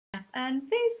and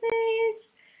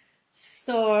business.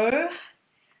 So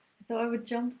I thought I would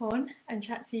jump on and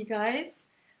chat to you guys.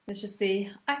 Let's just see.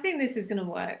 I think this is gonna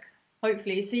work,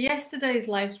 hopefully. So yesterday's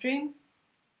live stream,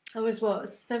 I was what,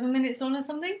 7 minutes on or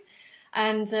something,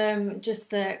 and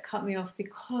just cut me off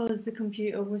because the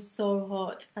computer was so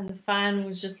hot and the fan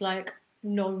was just like,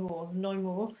 no more, no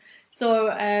more. So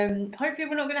hopefully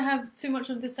we're not going to have too much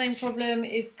of the same problem.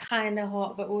 It's kind of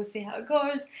hot, but we'll see how it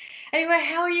goes. Anyway,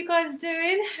 how are you guys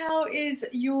doing? How is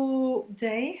your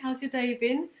day? How's your day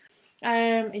been?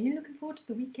 Are you looking forward to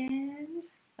the weekend?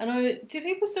 I know, do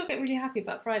people still get really happy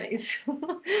about Fridays?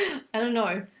 I don't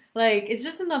know. Like, it's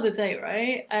just another day,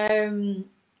 right?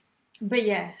 But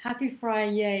yeah, happy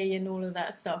Friday and all of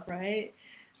that stuff, right?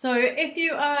 So if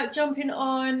you are jumping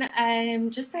on,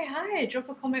 just say hi, drop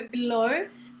a comment below,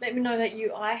 let me know that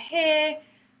you are here.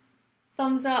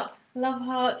 Thumbs up, love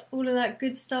hearts, all of that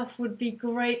good stuff would be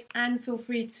great, and feel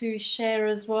free to share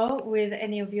as well with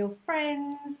any of your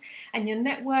friends and your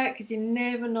network, because you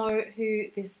never know who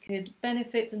this could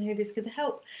benefit and who this could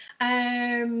help.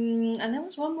 And there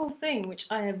was one more thing which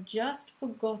I have just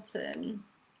forgotten,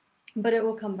 but it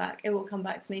will come back. It will come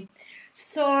back to me.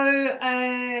 So,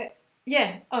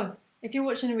 yeah. Oh, if you're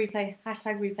watching a replay,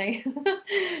 hashtag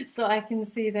replay, so I can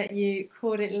see that you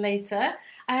caught it later.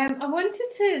 I wanted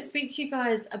to speak to you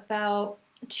guys about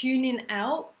tuning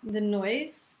out the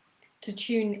noise to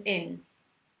tune in.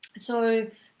 So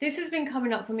this has been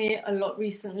coming up for me a lot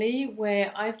recently,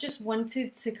 where I've just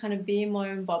wanted to kind of be in my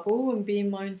own bubble and be in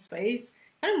my own space,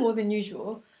 kind of more than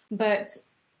usual, but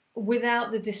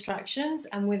without the distractions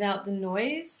and without the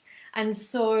noise. And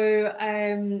so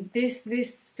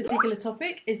this particular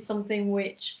topic is something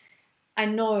which I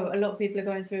know a lot of people are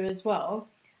going through as well.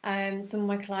 Some of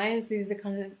my clients, these are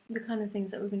the kind of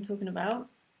things that we've been talking about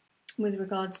with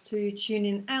regards to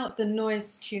tuning out the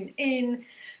noise to tune in.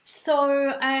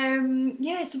 So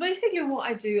yeah, so basically what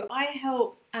I do, I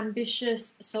help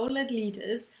ambitious soul-led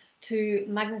leaders to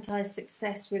magnetize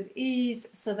success with ease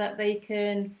so that they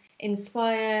can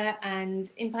inspire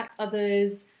and impact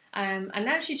others, and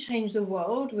actually change the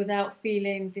world without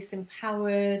feeling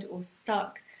disempowered or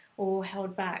stuck or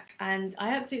held back. And I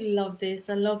absolutely love this.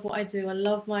 I love what I do. I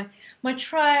love my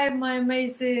tribe, my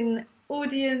amazing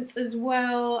audience as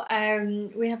well.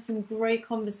 We have some great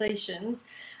conversations,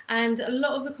 and a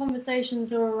lot of the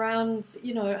conversations are around,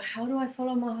 you know, how do I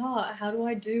follow my heart? How do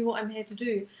I do what I'm here to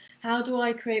do? How do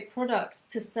I create products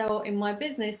to sell in my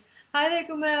business? Hi there,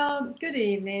 Gumel. Good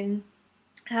evening.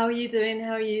 How are you doing?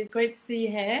 How are you? It's great to see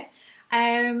you here.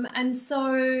 And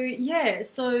so, yeah,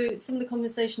 so some of the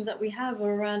conversations that we have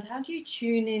are around how do you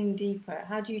tune in deeper?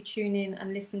 How do you tune in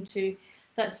and listen to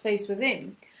that space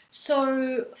within?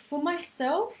 So for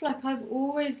myself, like I've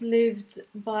always lived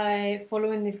by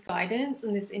following this guidance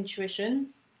and this intuition.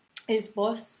 It's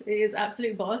boss, it is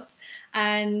absolute boss,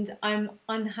 and I'm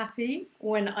unhappy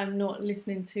when I'm not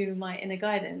listening to my inner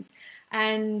guidance.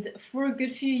 And for a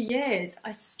good few years,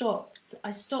 I stopped.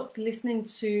 I stopped listening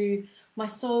to my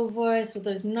soul voice or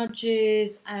those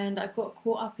nudges, and I got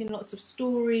caught up in lots of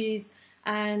stories,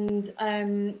 and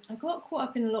I got caught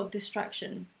up in a lot of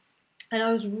distraction. And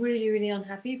I was really, really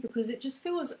unhappy because it just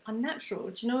feels unnatural.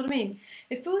 Do you know what I mean?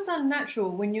 It feels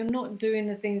unnatural when you're not doing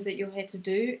the things that you're here to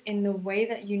do in the way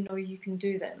that you know you can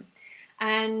do them.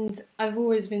 And I've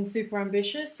always been super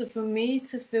ambitious. So for me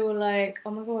to feel like,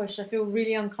 oh my gosh, I feel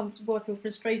really uncomfortable, I feel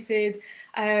frustrated.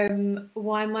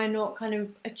 Why am I not kind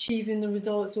of achieving the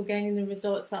results or gaining the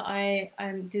results that I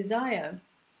desire?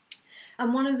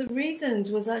 And one of the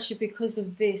reasons was actually because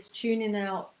of this, tuning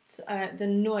out the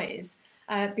noise.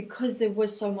 Because there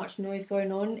was so much noise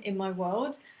going on in my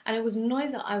world, and it was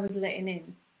noise that I was letting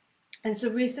in. And so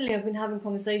recently I've been having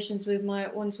conversations with my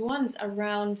one-to-ones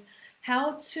around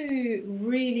how to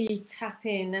really tap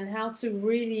in and how to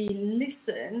really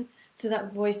listen to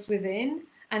that voice within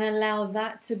and allow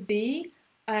that to be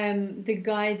the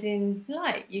guiding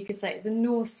light, you could say, the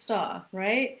North Star,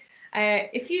 right?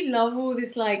 If you love all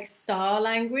this like star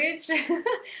language,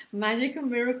 magic and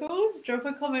miracles, drop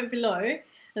a comment below.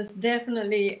 That's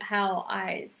definitely how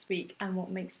I speak and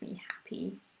what makes me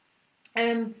happy.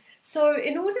 So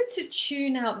in order to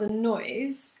tune out the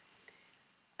noise,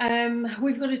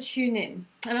 we've got to tune in.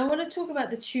 And I want to talk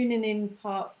about the tuning in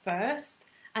part first,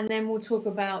 and then we'll talk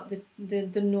about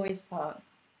the noise part.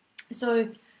 So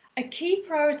a key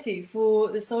priority for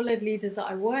the soul-led leaders that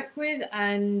I work with,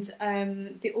 and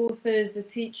the authors, the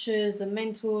teachers, the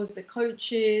mentors, the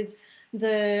coaches,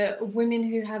 the women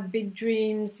who have big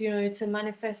dreams, you know, to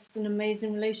manifest an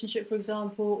amazing relationship, for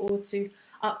example, or to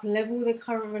up-level the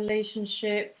current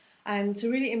relationship and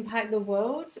to really impact the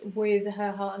world with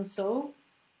her heart and soul.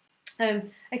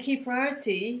 A key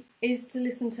priority is to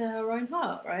listen to her own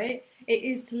heart, right? It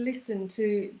is to listen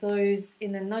to those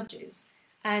inner nudges.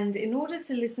 And in order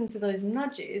to listen to those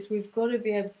nudges, we've got to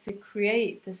be able to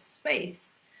create the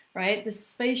space, right? The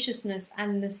spaciousness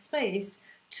and the space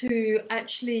to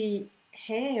actually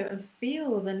hear and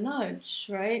feel the nudge,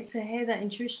 right? To hear that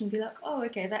intuition, be like, oh,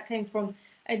 okay, that came from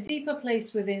a deeper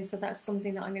place within, so that's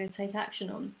something that I'm going to take action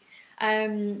on.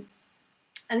 And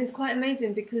it's quite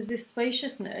amazing because this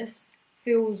spaciousness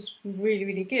feels really,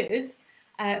 really good,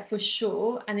 for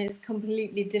sure, and it's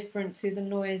completely different to the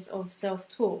noise of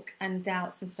self-talk and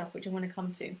doubts and stuff, which I want to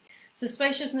come to. So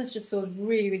spaciousness just feels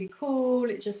really, really cool.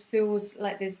 It just feels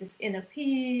like there's this inner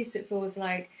peace. It feels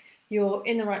like you're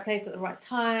in the right place at the right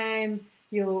time.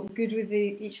 You're good with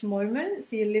each moment.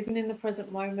 So you're living in the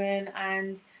present moment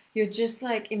and you're just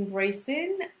like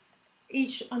embracing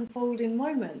each unfolding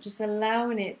moment, just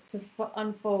allowing it to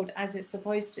unfold as it's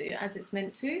supposed to, as it's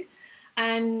meant to.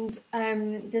 And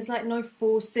there's like no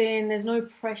forcing, there's no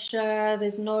pressure,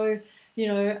 there's no, you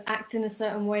know, act in a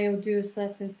certain way or do a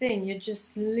certain thing. You're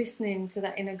just listening to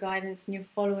that inner guidance and you're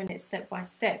following it step by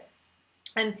step.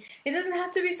 And it doesn't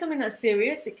have to be something that's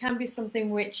serious. It can be something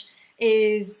which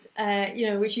is, you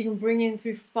know, which you can bring in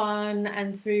through fun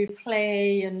and through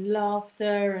play and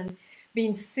laughter and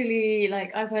being silly.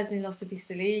 Like, I personally love to be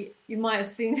silly. You might have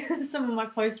seen some of my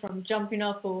posts where I'm jumping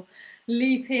up or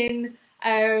leaping,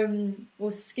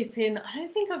 or skipping. I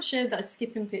don't think I've shared that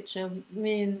skipping picture.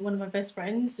 Me and one of my best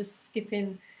friends just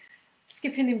skipping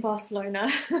in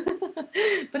Barcelona,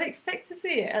 but expect to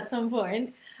see it at some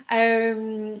point.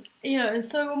 You know, and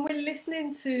so when we're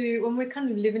listening to, when we're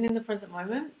kind of living in the present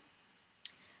moment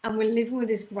and we're living with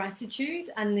this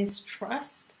gratitude and this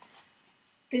trust,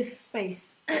 there's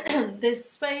space. There's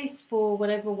space for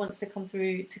whatever wants to come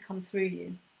through you.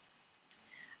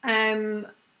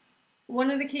 One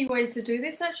of the key ways to do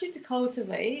this actually to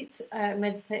cultivate a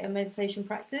meditation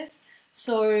practice.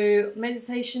 So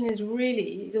meditation is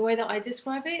really, the way that I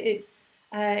describe it, it's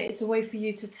a way for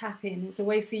you to tap in. It's a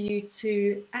way for you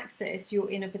to access your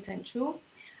inner potential,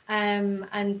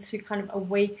 and to kind of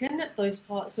awaken those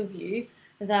parts of you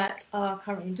that are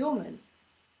currently dormant.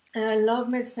 And I love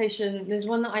meditation. There's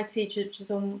one that I teach, which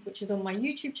is on my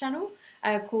YouTube channel,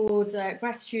 called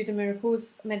Gratitude and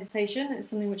Miracles Meditation. It's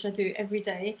something which I do every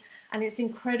day, and it's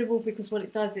incredible because what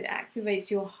it does, it activates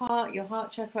your heart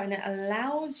chakra, and it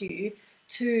allows you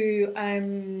to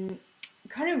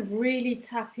kind of really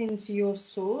tap into your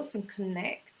source and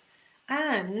connect,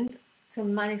 and to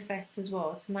manifest as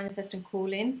well, to manifest and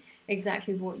call in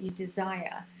exactly what you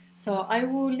desire. So I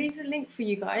will leave the link for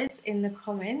you guys in the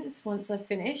comments once I've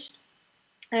finished.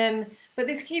 But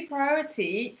this key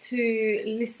priority to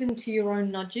listen to your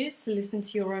own nudges, to listen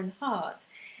to your own heart,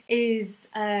 is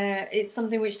it's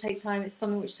something which takes time, it's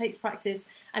something which takes practice,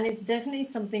 and it's definitely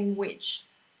something which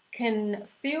can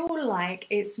feel like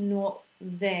it's not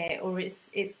there, or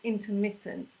it's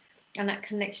intermittent, and that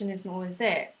connection isn't always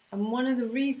there. And one of the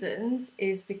reasons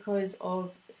is because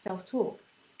of self-talk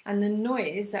and the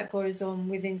noise that goes on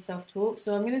within self-talk.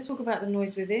 So I'm going to talk about the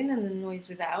noise within and the noise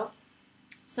without.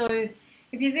 So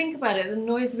if you think about it, the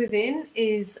noise within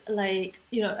is like,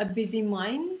 you know, a busy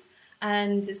mind,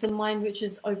 and it's a mind which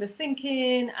is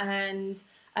overthinking and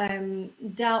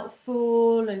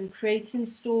doubtful and creating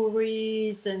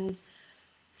stories and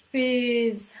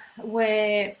fears,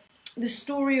 where the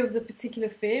story of the particular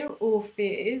fear or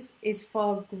fears is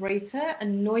far greater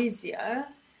and noisier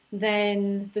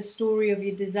than the story of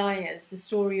your desires, the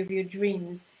story of your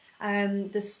dreams,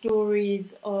 the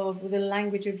stories of the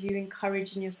language of you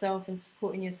encouraging yourself and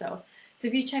supporting yourself. So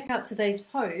if you check out today's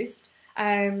post,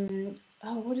 I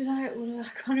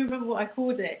can't remember what I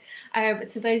called it, but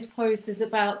today's post is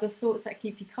about the thoughts that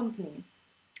keep you company,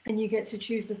 and you get to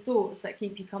choose the thoughts that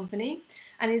keep you company.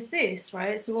 And it's this,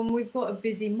 right? So when we've got a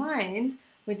busy mind,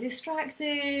 we're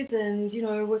distracted, and, you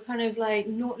know, we're kind of like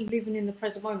not living in the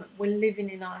present moment. We're living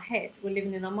in our head, we're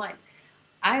living in our mind.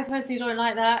 I personally don't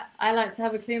like that. I like to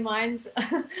have a clear mind.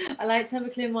 I like to have a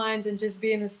clear mind and just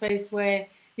be in a space where,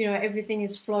 you know, everything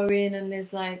is flowing and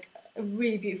there's like a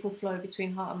really beautiful flow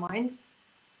between heart and mind.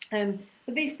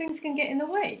 But these things can get in the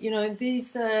way, you know,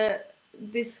 this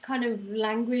kind of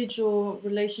language or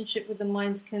relationship with the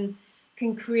mind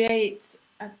can create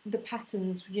the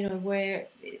patterns, you know, where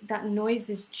that noise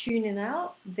is tuning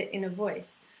out the inner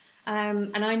voice.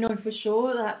 And I know for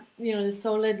sure that, you know, the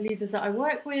soul-led leaders that I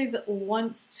work with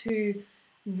want to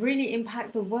really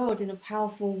impact the world in a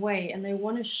powerful way, and they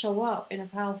want to show up in a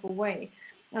powerful way.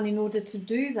 And in order to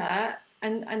do that,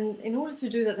 and in order to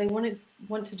do that, they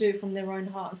want to do it from their own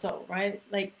heart and soul, right?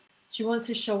 Like, she wants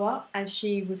to show up as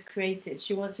she was created.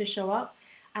 She wants to show up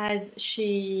as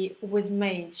she was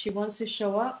made. She wants to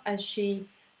show up as she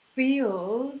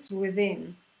feels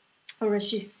within, or as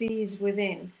she sees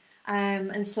within.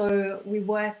 And so we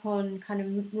work on kind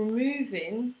of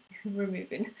removing,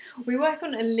 we work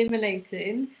on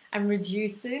eliminating and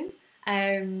reducing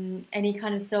any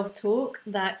kind of self-talk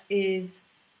that is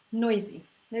noisy.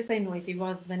 Let's say noisy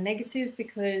rather than negative,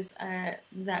 because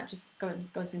that just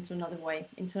goes into another way,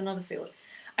 into another field.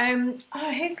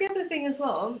 Here's the other thing as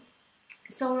well.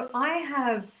 So I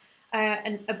have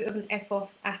a bit of an F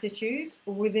off attitude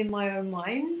within my own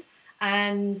mind,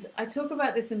 and I talk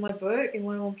about this in my book in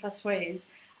 101 Plus Ways.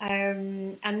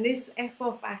 And this F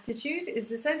off attitude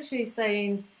is essentially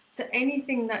saying to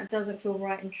anything that doesn't feel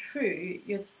right and true,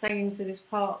 you're saying to this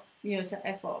part, to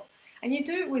F off. And you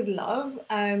do it with love,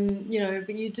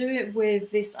 but you do it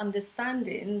with this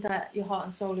understanding that your heart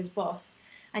and soul is boss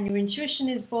and your intuition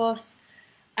is boss.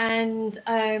 And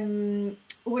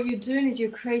what you're doing is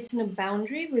you're creating a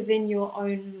boundary within your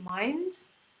own mind,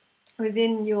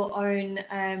 within your own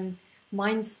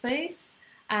mind space,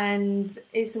 and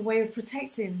it's a way of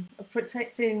protecting,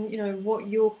 what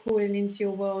you're calling into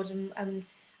your world,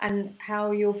 and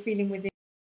how you're feeling within.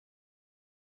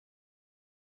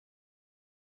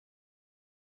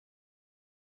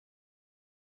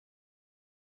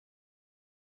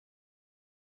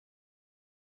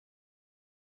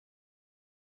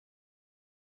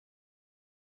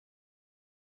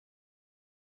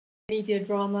 Media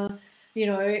drama,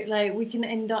 like we can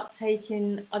end up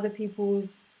taking other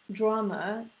people's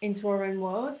drama into our own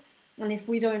world, and if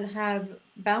we don't have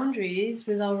boundaries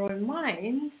with our own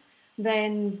mind,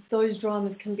 then those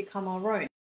dramas can become our own.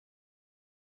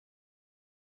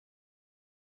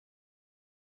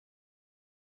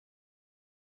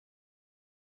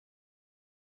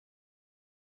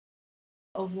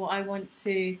 Of what I want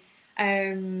to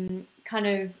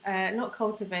not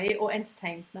cultivate or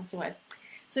entertain, that's the word.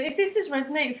 So if this is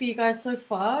resonating for you guys so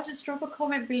far, just drop a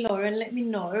comment below and let me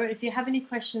know. If you have any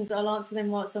questions, I'll answer them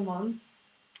whilst I'm on,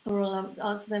 or I'll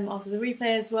answer them after the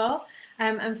replay as well.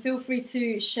 And feel free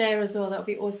to share as well, that would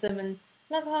be awesome. And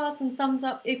love hearts and thumbs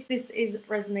up if this is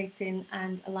resonating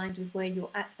and aligned with where you're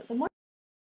at the moment.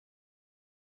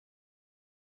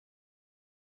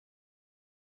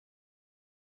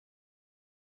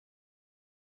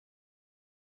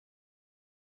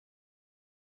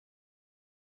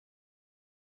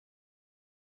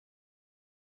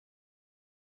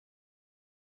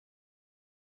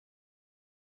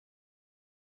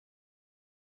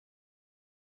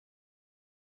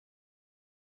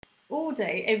 All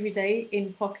day, every day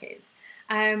in pockets.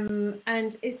 And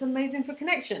it's amazing for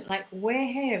connection. Like we're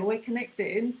here, we're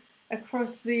connecting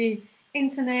across the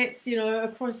internet,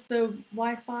 across the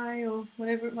Wi-Fi or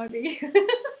whatever it might be,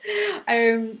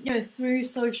 through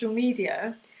social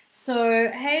media. So,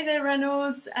 hey there,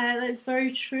 Reynolds. That's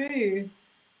very true.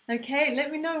 Okay,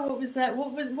 let me know, what was that?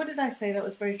 What did I say that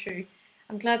was very true?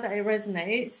 I'm glad that it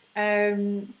resonates.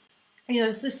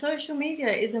 So social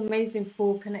media is amazing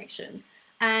for connection,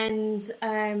 and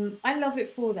I love it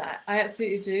for that. I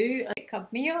absolutely do. It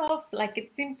cut me off like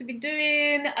it seems to be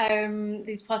doing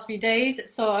these past few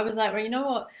days. So I was like, well, you know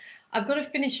what? I've got to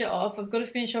finish it off. I've got to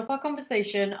finish off our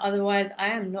conversation. Otherwise, I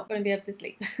am not going to be able to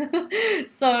sleep.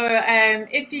 So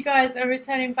if you guys are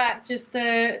returning back, just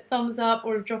a thumbs up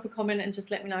or drop a comment and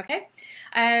just let me know, okay?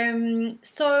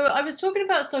 So I was talking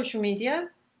about social media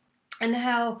and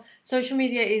how social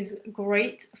media is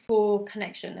great for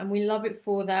connection, and we love it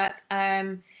for that.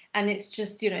 And it's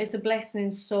just, it's a blessing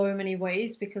in so many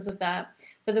ways because of that.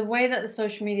 But the way that the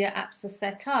social media apps are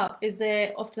set up is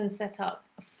they're often set up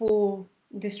for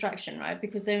distraction, right?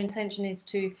 Because their intention is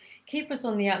to keep us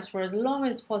on the apps for as long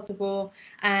as possible,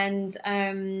 and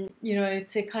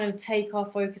to kind of take our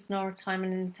focus and our time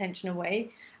and attention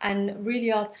away. And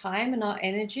really, our time and our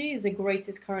energy is the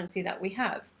greatest currency that we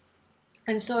have.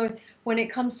 And so when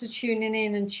it comes to tuning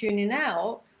in and tuning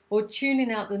out, or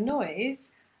tuning out the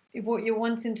noise, what you're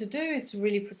wanting to do is to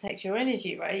really protect your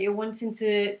energy, right? You're wanting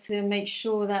to make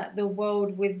sure that the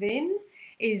world within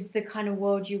is the kind of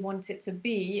world you want it to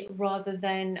be, rather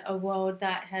than a world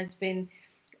that has been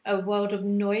a world of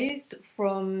noise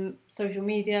from social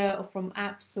media or from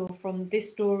apps or from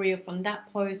this story or from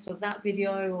that post or that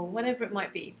video or whatever it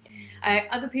might be.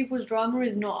 Other people's drama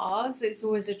is not ours. It's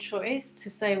always a choice to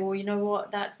say, well, you know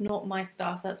what, that's not my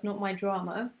stuff, that's not my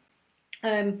drama.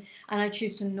 And I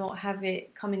choose to not have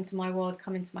it come into my world,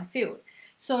 come into my field.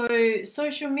 So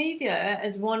social media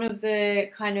as one of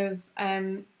the kind of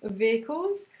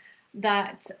vehicles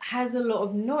that has a lot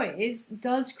of noise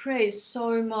does create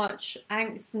so much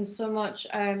angst and so much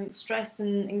stress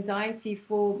and anxiety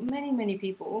for many, many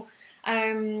people.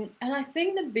 And I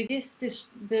think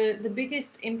the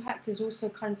biggest impact is also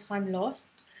kind of time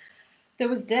lost. There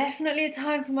was definitely a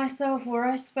time for myself where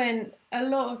I spent a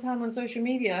lot of time on social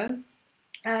media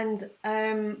and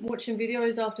watching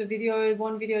videos after video,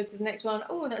 one video to the next one.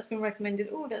 Oh, that's been recommended.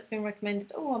 Oh, that's been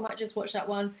recommended. Oh, I might just watch that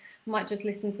one. I might just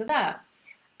listen to that,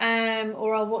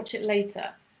 or I'll watch it later.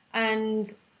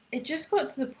 And it just got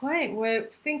to the point where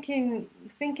thinking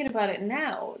about it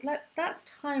now, like that's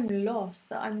time lost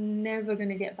that I'm never going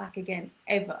to get back again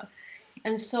ever.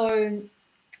 And so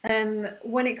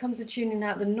when it comes to tuning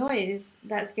out the noise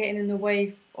that's getting in the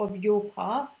way of your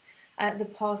path, the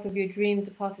path of your dreams,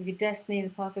 the path of your destiny, the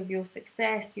path of your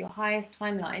success, your highest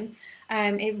timeline,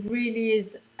 it really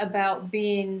is about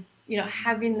being,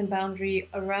 having the boundary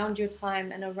around your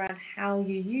time and around how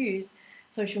you use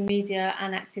social media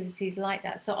and activities like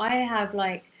that. So I have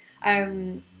like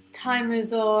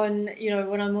timers on,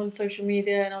 when I'm on social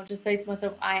media, and I'll just say to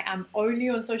myself, I am only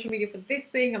on social media for this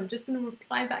thing. I'm just going to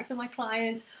reply back to my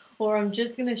client, or I'm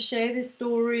just going to share this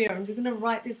story, or I'm just going to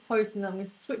write this post, and then I'm going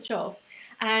to switch off.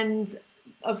 And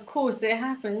of course, it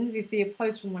happens. You see a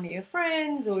post from one of your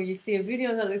friends, or you see a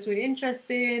video that looks really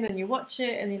interesting, and you watch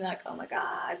it, and you're like, oh my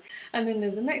God. And then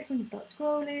there's the next one, you start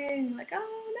scrolling, you're like,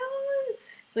 oh no.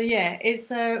 So yeah, it's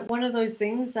one of those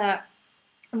things that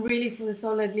really, for the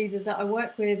soul-led leaders that I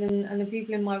work with, and the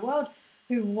people in my world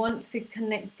who want to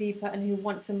connect deeper and who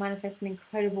want to manifest an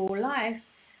incredible life,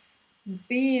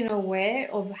 being aware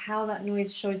of how that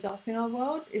noise shows up in our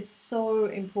world is so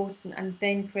important, and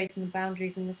then creating the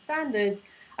boundaries and the standards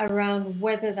around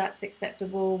whether that's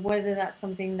acceptable, whether that's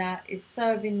something that is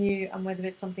serving you, and whether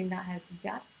it's something that has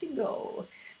got to go.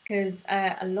 Because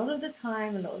a lot of the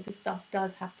time, a lot of the stuff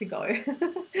does have to go.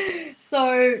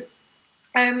 So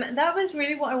that was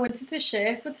really what I wanted to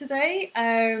share for today,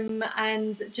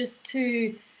 and just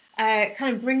to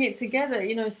kind of bring it together,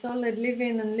 soul-led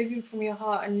living and living from your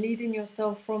heart and leading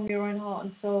yourself from your own heart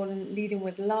and soul and leading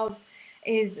with love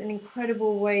is an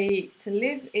incredible way to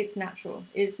live. It's natural.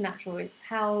 It's natural. It's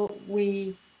how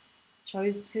we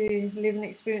chose to live and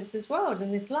experience this world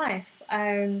and this life.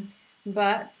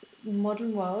 But the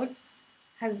modern world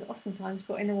has oftentimes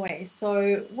got in the way.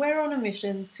 So we're on a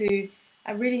mission to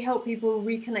really help people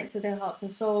reconnect to their hearts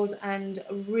and souls and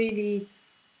really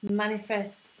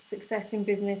manifest success in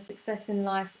business, success in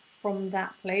life from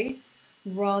that place,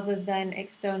 rather than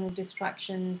external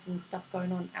distractions and stuff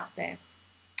going on out there.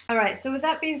 All right, so with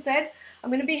that being said, I'm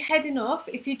going to be heading off.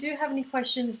 If you do have any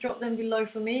questions, drop them below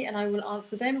for me and I will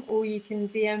answer them, or you can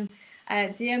DM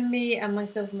me and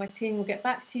myself and my team will get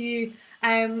back to you.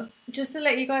 Just to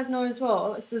let you guys know as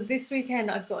well, so this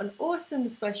weekend I've got an awesome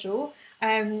special.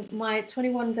 My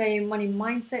 21-day money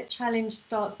mindset challenge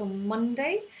starts on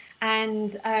Monday,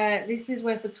 and this is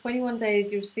where for 21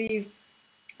 days you receive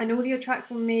an audio track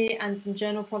from me and some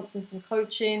journal prompts and some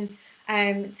coaching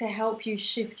to help you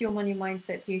shift your money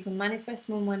mindset so you can manifest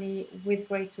more money with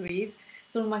greater ease.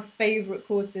 It's one of my favorite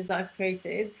courses that I've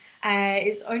created.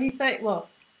 It's only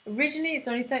originally it's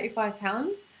only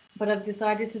 £35, but I've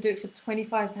decided to do it for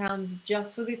 £25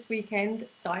 just for this weekend,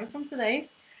 starting from today.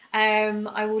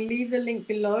 I will leave the link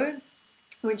below,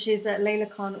 which is at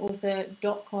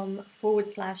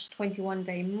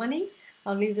leilakhanauthor.com/21day money.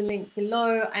 I'll leave the link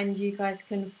below and you guys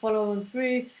can follow on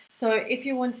through. So if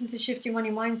you're wanting to shift your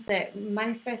money mindset,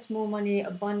 manifest more money,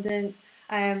 abundance,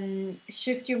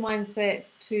 shift your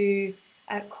mindset to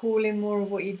call in more of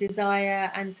what you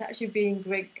desire and to actually be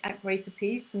at greater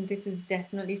peace, then this is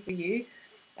definitely for you.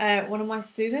 One of my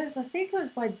students, I think it was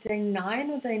by day 9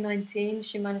 or day 19,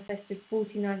 she manifested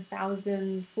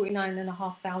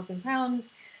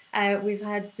 £49,500. We've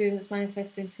had students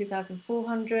manifesting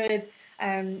 2,400,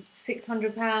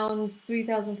 £600,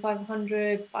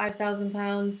 3,500,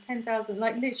 £5,000, 10,000.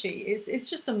 Like literally, it's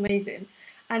just amazing,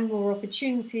 and more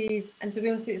opportunities. And to be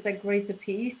honest, it's that greater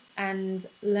peace and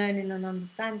learning and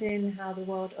understanding how the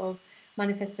world of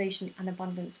manifestation and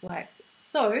abundance works.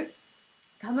 So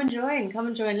come and join.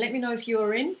 Let me know if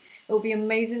you're in. It will be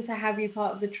amazing to have you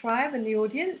part of the tribe and the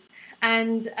audience.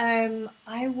 And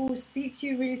I will speak to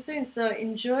you really soon. So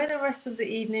enjoy the rest of the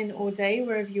evening or day,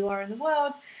 wherever you are in the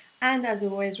world. And as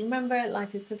always, remember,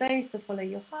 life is today, so follow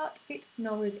your heart. It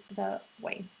knows the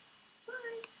way.